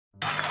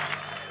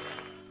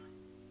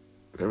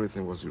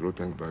Everything was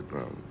European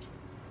background.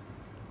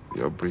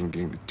 The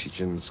upbringing, the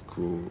teaching in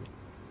school.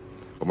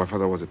 But my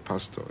father was a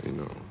pastor, you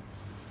know,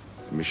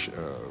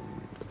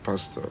 a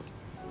pastor.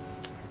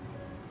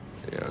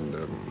 And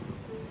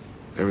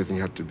everything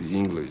had to be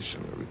English.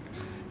 And everything.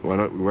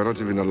 We were not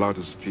even allowed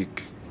to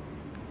speak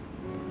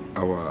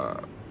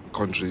our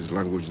country's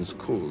language in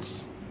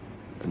schools.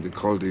 And they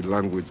called the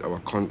language,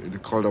 they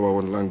called our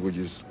own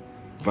languages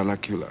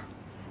vernacular.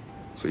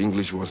 So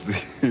English was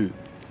the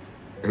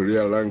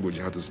real language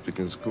you had to speak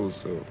in school,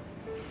 so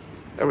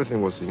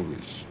everything was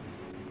English.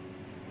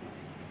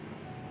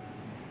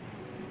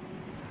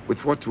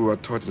 With what we were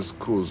taught in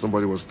schools,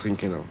 nobody was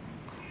thinking of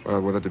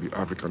whether to be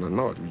African or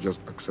not. We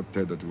just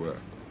accepted that we were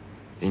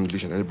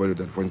English, and anybody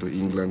that went to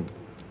England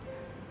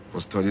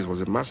for studies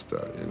was a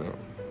master, you know.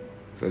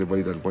 So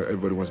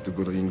everybody wants to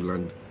go to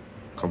England,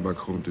 come back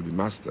home to be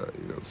master,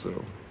 you know,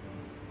 so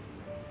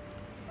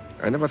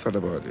I never thought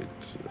about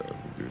it,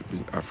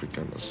 being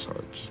African as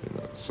such, you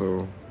know,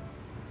 so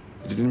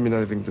it didn't mean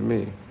anything to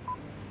me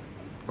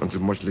until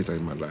much later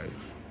in my life.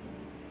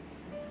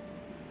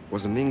 It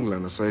was in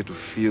England I started to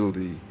feel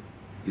the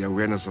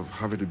awareness of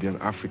having to be an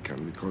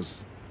African,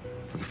 because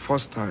for the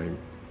first time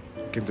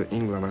I came to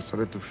England, I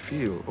started to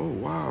feel, oh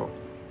wow,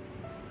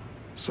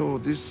 so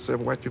these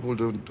white people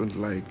don't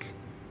like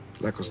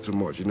us too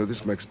much. You know,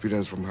 this is my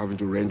experience from having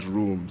to rent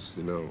rooms,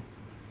 you know.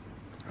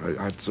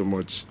 I had so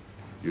much,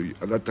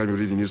 at that time you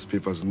read the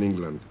newspapers in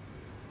England,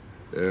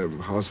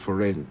 house for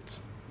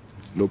rent,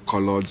 no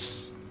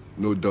coloreds,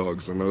 no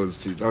dogs, and all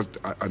this. That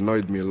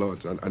annoyed me a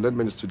lot, and I know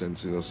many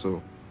students, you know,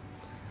 so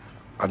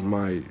at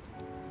my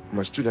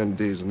student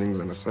days in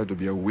England, I started to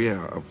be aware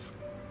of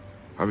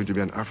having to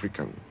be an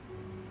African,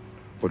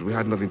 but we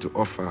had nothing to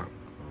offer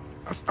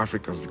as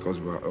Africans because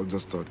we were all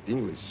just taught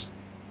English.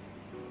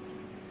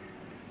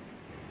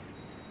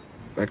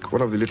 Like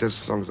one of the latest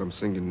songs I'm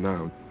singing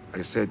now,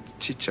 I said,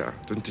 teacher,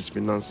 don't teach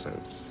me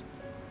nonsense,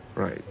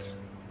 right?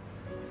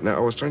 Now I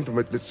was trying to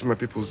let my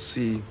people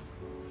see,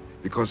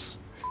 because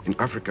in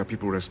Africa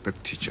people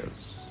respect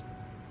teachers.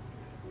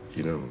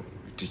 You know,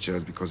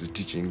 teachers because they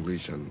teach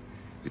English and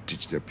they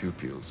teach their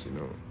pupils, you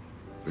know.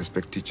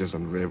 Respect teachers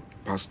and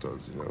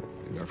pastors, you know,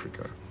 in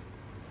Africa.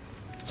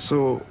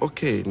 So,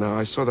 okay, now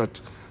I saw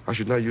that I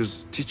should now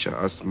use teacher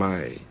as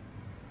my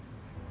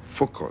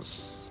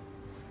focus.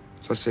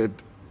 So I said,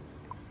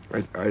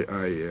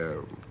 I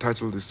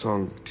titled the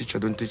song, Teacher,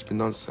 Don't Teach Me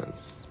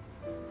Nonsense.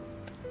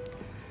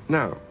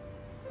 Now,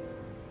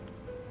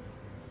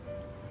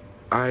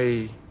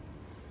 I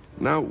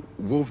now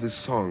wove this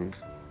song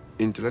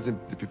into letting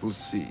the people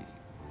see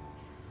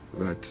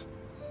that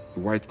the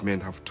white men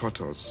have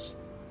taught us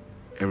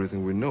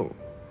everything we know.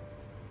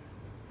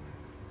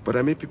 But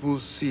I made people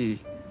see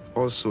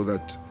also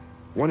that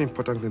one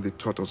important thing they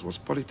taught us was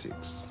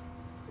politics.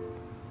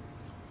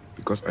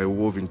 Because I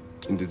wove in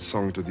the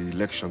song to the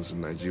elections in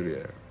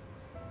Nigeria,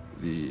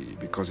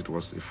 because it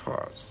was a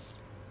farce.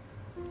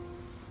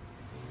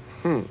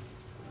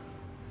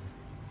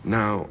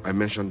 Now I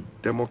mentioned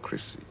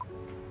democracy.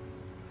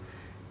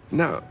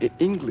 Now in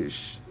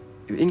English,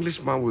 the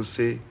Englishman will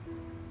say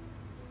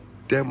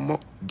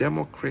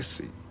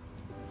democracy.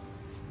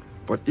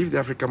 But if the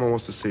African man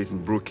wants to say it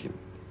in broken,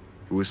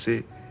 he will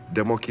say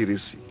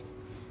democracy.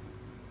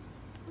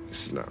 You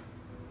see now.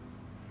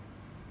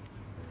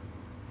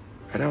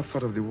 I now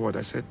thought of the word.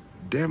 I said,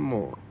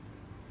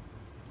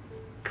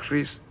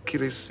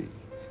 crazy.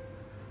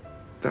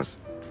 That's,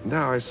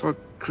 now I saw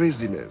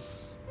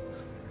craziness.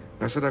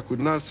 I said I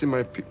could now see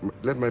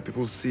let my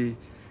people see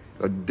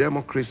that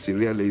democracy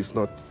really is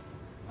not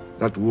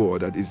that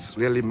word, that it's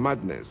really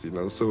madness, you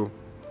know. So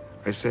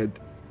I said,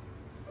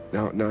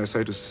 now I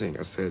started to sing.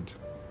 I said,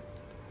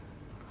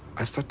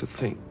 I start to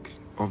think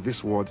of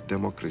this word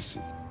democracy.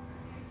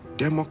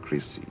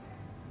 Democracy.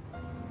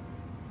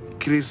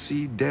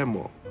 Crazy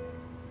demo.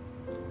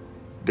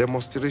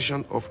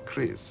 Demonstration of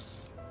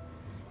grace.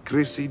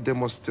 Crazy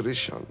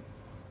demonstration.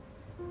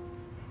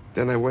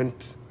 Then I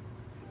went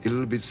a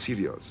little bit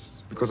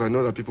serious, because I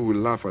know that people will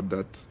laugh at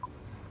that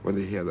when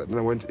they hear that. Then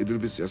I went a little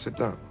bit serious. I said,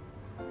 now,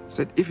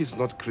 if it's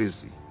not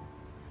crazy,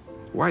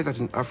 why that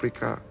in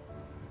Africa,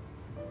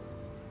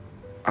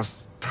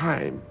 as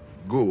time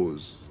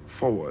goes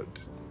forward,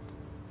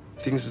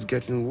 things is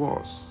getting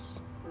worse.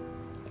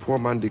 Poor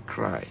man, they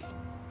cry.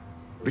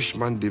 Rich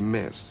man, they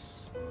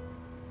mess.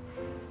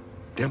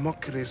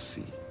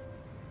 Democracy,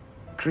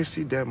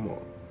 crazy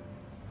demo,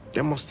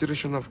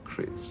 demonstration of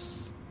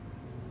grace.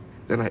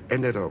 Then I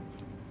ended up,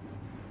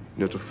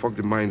 you know, to fuck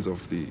the minds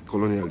of the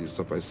colonialists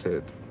up, I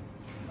said,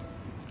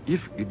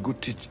 if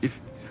good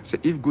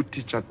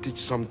teacher teach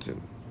something,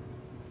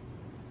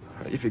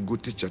 if a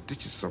good teacher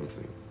teaches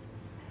something,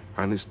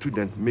 and a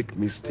student make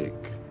mistake,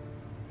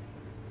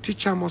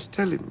 teacher must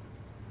tell him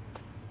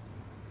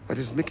that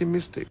he's making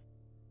mistake.